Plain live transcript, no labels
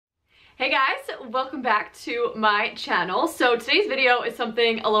Hey guys, welcome back to my channel. So today's video is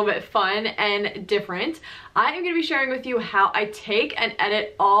something a little bit fun and different. I am going to be sharing with you how I take and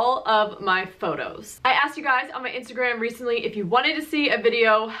edit all of my photos. I asked you guys on my Instagram recently if you wanted to see a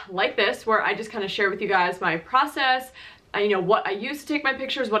video like this where I just kind of share with you guys my process, you know, what I use to take my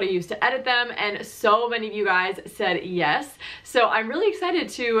pictures, what I use to edit them, and so many of you guys said yes. So I'm really excited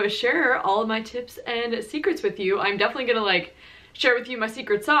to share all of my tips and secrets with you. I'm definitely gonna share with you my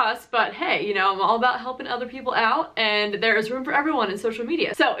secret sauce, but hey, you know, I'm all about helping other people out, and there is room for everyone in social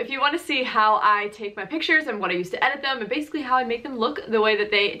media. So if you want to see how I take my pictures and what I use to edit them and basically how I make them look the way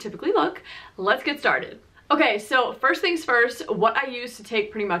that they typically look, let's get started. Okay, so first things first, what I use to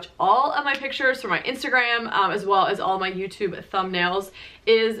take pretty much all of my pictures for my Instagram, as well as all my YouTube thumbnails,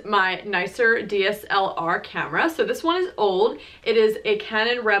 is my nicer DSLR camera. So this one is old. It is a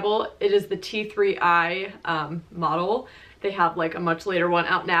Canon Rebel. It is the T3i model. They have like a much later one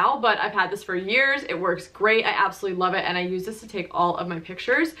out now, but I've had this for years. It works great. I absolutely love it, and I use this to take all of my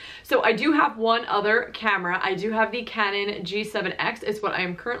pictures. So I do have one other camera. I do have the Canon G7X. It's what I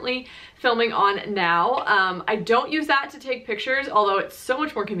am currently filming on now. I don't use that to take pictures, although it's so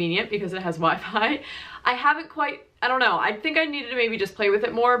much more convenient because it has Wi-Fi. I haven't quite, I don't know, I think I needed to maybe just play with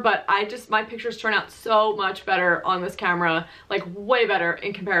it more, but my pictures turn out so much better on this camera, like way better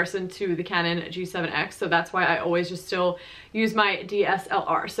in comparison to the Canon G7X, so that's why I always just still use my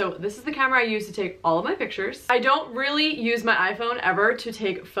DSLR. So this is the camera I use to take all of my pictures. I don't really use my iPhone ever to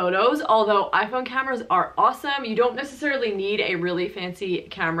take photos, although iPhone cameras are awesome. You don't necessarily need a really fancy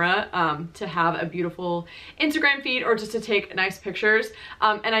camera to have a beautiful Instagram feed or just to take nice pictures.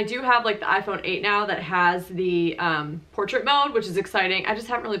 And I do have like the iPhone 8 now that has the portrait mode, which is exciting. I just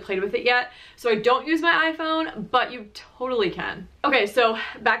haven't really played with it yet, so I don't use my iPhone, but you totally can. Okay, so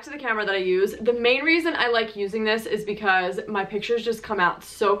back to the camera that I use. The main reason I like using this is because my pictures just come out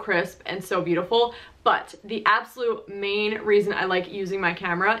so crisp and so beautiful, but the absolute main reason I like using my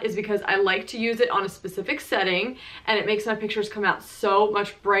camera is because I like to use it on a specific setting, and it makes my pictures come out so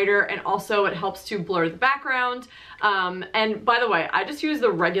much brighter, and also it helps to blur the background. And by the way, I just use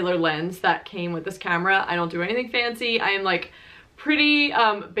the regular lens that came with this camera. I don't do anything fancy. I am like pretty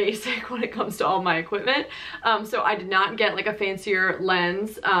basic when it comes to all my equipment, so I did not get like a fancier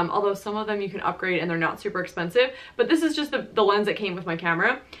lens, although some of them you can upgrade and they're not super expensive, but this is just the lens that came with my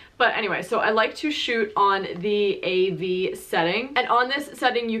camera. But anyway, so I like to shoot on the AV setting, and on this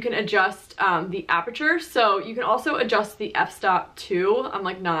setting you can adjust the aperture, so you can also adjust the f-stop too. I'm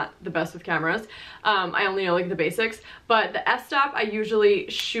like not the best with cameras. I only know like the basics, but the f-stop I usually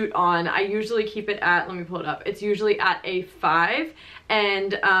shoot on, I usually keep it at, let me pull it up, it's usually at a 5,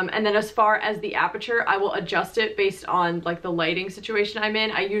 and then as far as the aperture, I will adjust it based on like the lighting situation I'm in.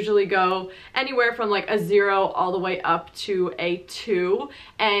 I usually go anywhere from like a 0 all the way up to a 2,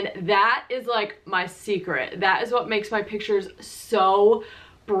 and that is like my secret. That is what makes my pictures so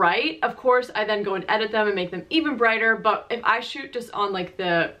bright. Of course, I then go and edit them and make them even brighter, but if I shoot just on like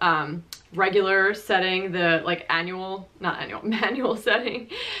the regular setting, the like manual setting,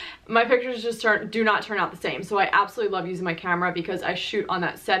 my pictures just do not turn out the same. So I absolutely love using my camera because I shoot on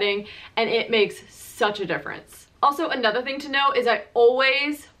that setting, and it makes such a difference. Also, another thing to know is I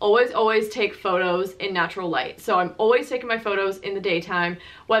always take photos in natural light. So I'm always taking my photos in the daytime,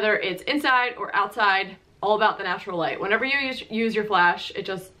 whether it's inside or outside. All about the natural light. Whenever you use your flash, it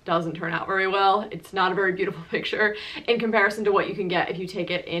just doesn't turn out very well. It's not a very beautiful picture in comparison to what you can get if you take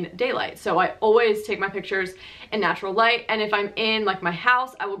it in daylight. So I always take my pictures in natural light, and if I'm in like my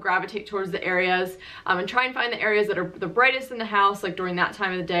house, I will gravitate towards the areas and try and find the areas that are the brightest in the house, like during that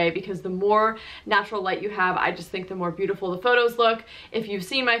time of the day, because the more natural light you have, I just think the more beautiful the photos look. If you've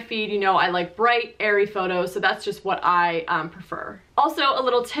seen my feed, you know I like bright, airy photos, so that's just what I prefer. Also, a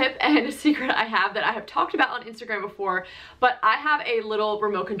little tip and a secret I have that I have talked about on Instagram before, but I have a little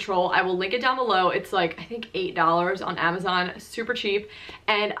remote control. I will link it down below. It's like, I think $8 on Amazon, super cheap,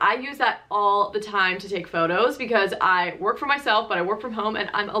 and I use that all the time to take photos because I work for myself, but I work from home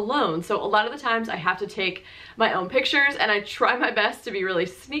and I'm alone. So a lot of the times I have to take my own pictures, and I try my best to be really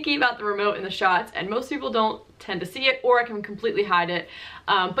sneaky about the remote in the shots, and most people don't tend to see it, or I can completely hide it.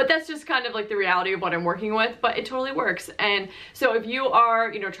 But that's just kind of like the reality of what I'm working with, but it totally works. And so if you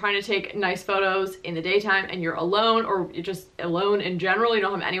are, you know, trying to take nice photos in the daytime and you're alone, or you're just alone in general, you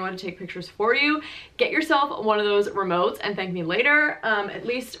don't have anyone to take pictures for you, get yourself one of those remotes and thank me later. At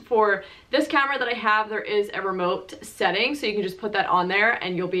least for this camera that I have, there is a remote setting, so you can just put that on there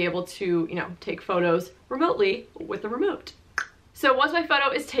and you'll be able to, you know, take photos remotely with the remote. So once my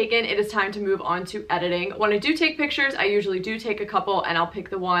photo is taken, it is time to move on to editing. When I do take pictures, I usually do take a couple and I'll pick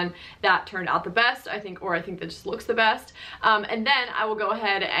the one that turned out the best, I think that just looks the best. And then I will go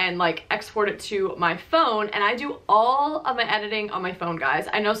ahead and like export it to my phone, and I do all of my editing on my phone, guys.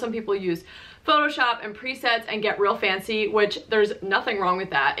 I know some people use Photoshop and presets and get real fancy, which there's nothing wrong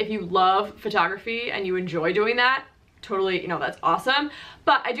with that. If you love photography and you enjoy doing that, totally, you know, that's awesome.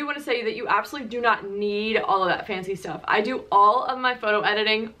 But I do want to say that you absolutely do not need all of that fancy stuff. I do all of my photo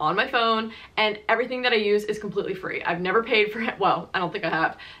editing on my phone, and everything that I use is completely free. I've never paid for it. Well, I don't think I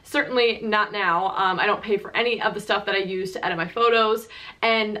have. Certainly not now. I don't pay for any of the stuff that I use to edit my photos,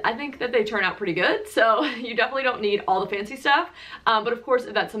 and I think that they turn out pretty good. So you definitely don't need all the fancy stuff. But of course,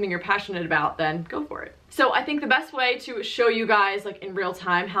 if that's something you're passionate about, then go for it. So I think the best way to show you guys like in real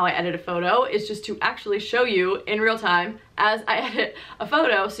time how I edit a photo is just to actually show you in real time as I edit a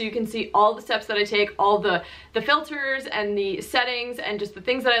photo, so you can see all the steps that I take, all the filters and the settings and just the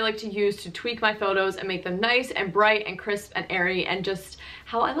things that I like to use to tweak my photos and make them nice and bright and crisp and airy and just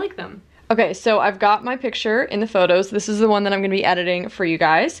how I like them. Okay, so I've got my picture in the photos. This is the one that I'm gonna be editing for you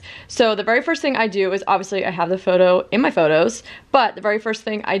guys. So the very first thing I do is, obviously I have the photo in my photos, but the very first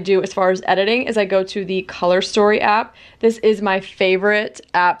thing I do as far as editing is I go to the Color Story app. This is my favorite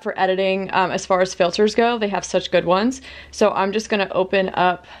app for editing as far as filters go. They have such good ones. So I'm just gonna open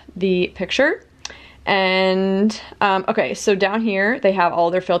up the picture. And okay, so down here they have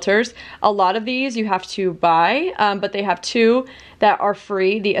all their filters. A lot of these you have to buy, but they have two that are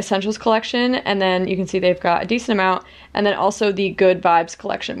free, the Essentials collection, and then you can see they've got a decent amount, and then also the Good Vibes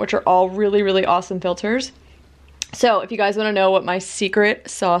collection, which are all really, really awesome filters. So if you guys want to know what my secret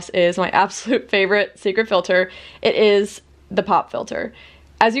sauce is, my absolute favorite secret filter, it is the pop filter.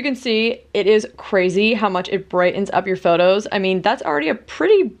 As you can see, it is crazy how much it brightens up your photos. I mean, that's already a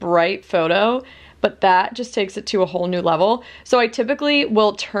pretty bright photo, but that just takes it to a whole new level. So I typically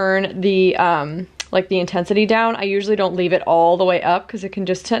will turn the like the intensity down. I usually don't leave it all the way up because it can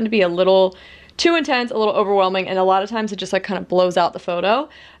just tend to be a little too intense, a little overwhelming, and a lot of times it just like kind of blows out the photo.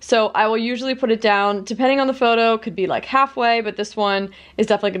 So I will usually put it down, depending on the photo, could be like halfway, but this one is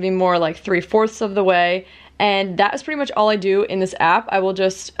definitely gonna be more like 3/4 of the way. And that is pretty much all I do in this app. I will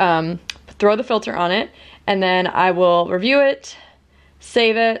just throw the filter on it, and then I will review it,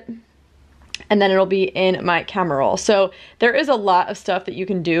 save it, and then it'll be in my camera roll. So there is a lot of stuff that you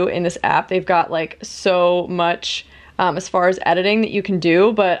can do in this app. They've got like so much as far as editing that you can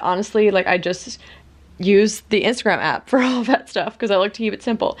do, but honestly, like I just use the Instagram app for all of that stuff because I like to keep it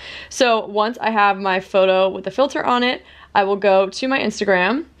simple. So once I have my photo with the filter on it, I will go to my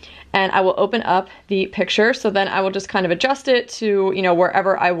Instagram and I will open up the picture. So then I will just kind of adjust it to, you know,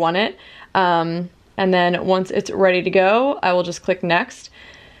 wherever I want it. And then once it's ready to go, I will just click next.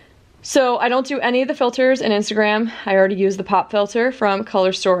 So I don't do any of the filters in Instagram. I already use the pop filter from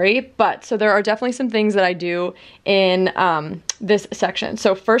Color Story, but so there are definitely some things that I do in this section.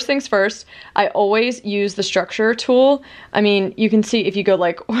 So first things first, I always use the structure tool. I mean, you can see if you go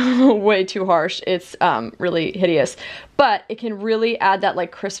like way too harsh, it's really hideous, but it can really add that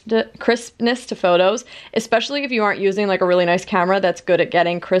like crispness to photos, especially if you aren't using like a really nice camera that's good at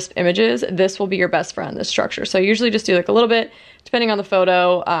getting crisp images. This will be your best friend, this structure. So I usually just do like a little bit, depending on the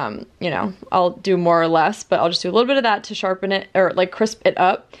photo, you know, I'll do more or less, but I'll just do a little bit of that to sharpen it or like crisp it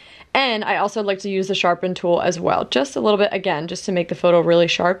up. And I also like to use the sharpen tool as well, just a little bit, again, just to make the photo really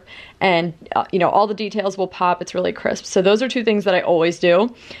sharp, and you know, all the details will pop, it's really crisp. So those are two things that I always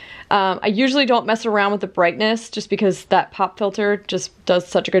do. I usually don't mess around with the brightness just because that pop filter just does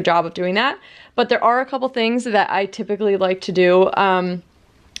such a good job of doing that. But there are a couple things that I typically like to do. A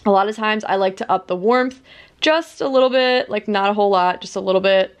lot of times I like to up the warmth just a little bit, like not a whole lot, just a little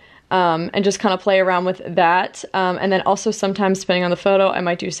bit. And just kind of play around with that. And then also sometimes, depending on the photo, I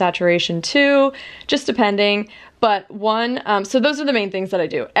might do saturation too, just depending. But so those are the main things that I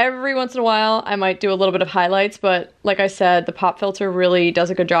do. Every once in a while, I might do a little bit of highlights, but like I said, the pop filter really does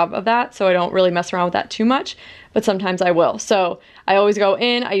a good job of that, so I don't really mess around with that too much, but sometimes I will. So I always go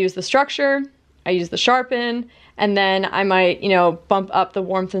in, I use the structure, I use the sharpen, and then I might, you know, bump up the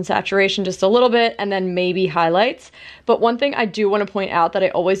warmth and saturation just a little bit, and then maybe highlights. But one thing I do want to point out that I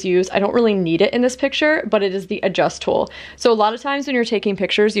always use, I don't really need it in this picture, but it is the adjust tool. So a lot of times when you're taking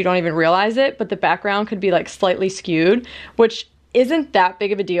pictures, you don't even realize it, but the background could be like slightly skewed, which isn't that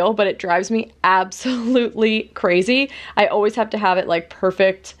big of a deal, but it drives me absolutely crazy. I always have to have it like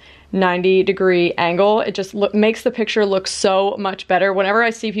perfect 90-degree angle. It just makes the picture look so much better. Whenever I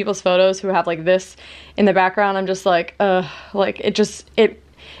see people's photos who have like this in the background, I'm just like it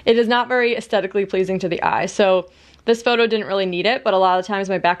is not very aesthetically pleasing to the eye. So This photo didn't really need it, but a lot of times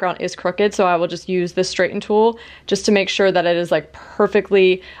my background is crooked, so I will just use the straighten tool just to make sure that it is like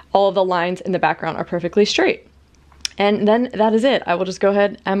perfectly, all of the lines in the background are perfectly straight. And then that is it. I will just go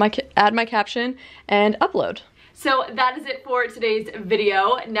ahead and add my caption and upload. So that is it for today's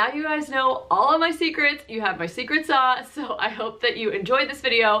video. Now you guys know all of my secrets. You have my secret sauce. So I hope that you enjoyed this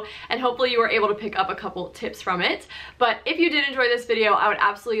video and hopefully you were able to pick up a couple tips from it. But if you did enjoy this video, I would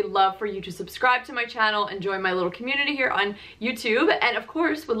absolutely love for you to subscribe to my channel and join my little community here on YouTube. And of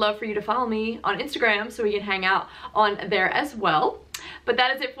course, would love for you to follow me on Instagram so we can hang out on there as well. But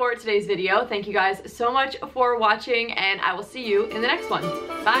that is it for today's video. Thank you guys so much for watching and I will see you in the next one.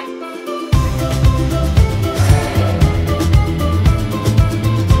 Bye.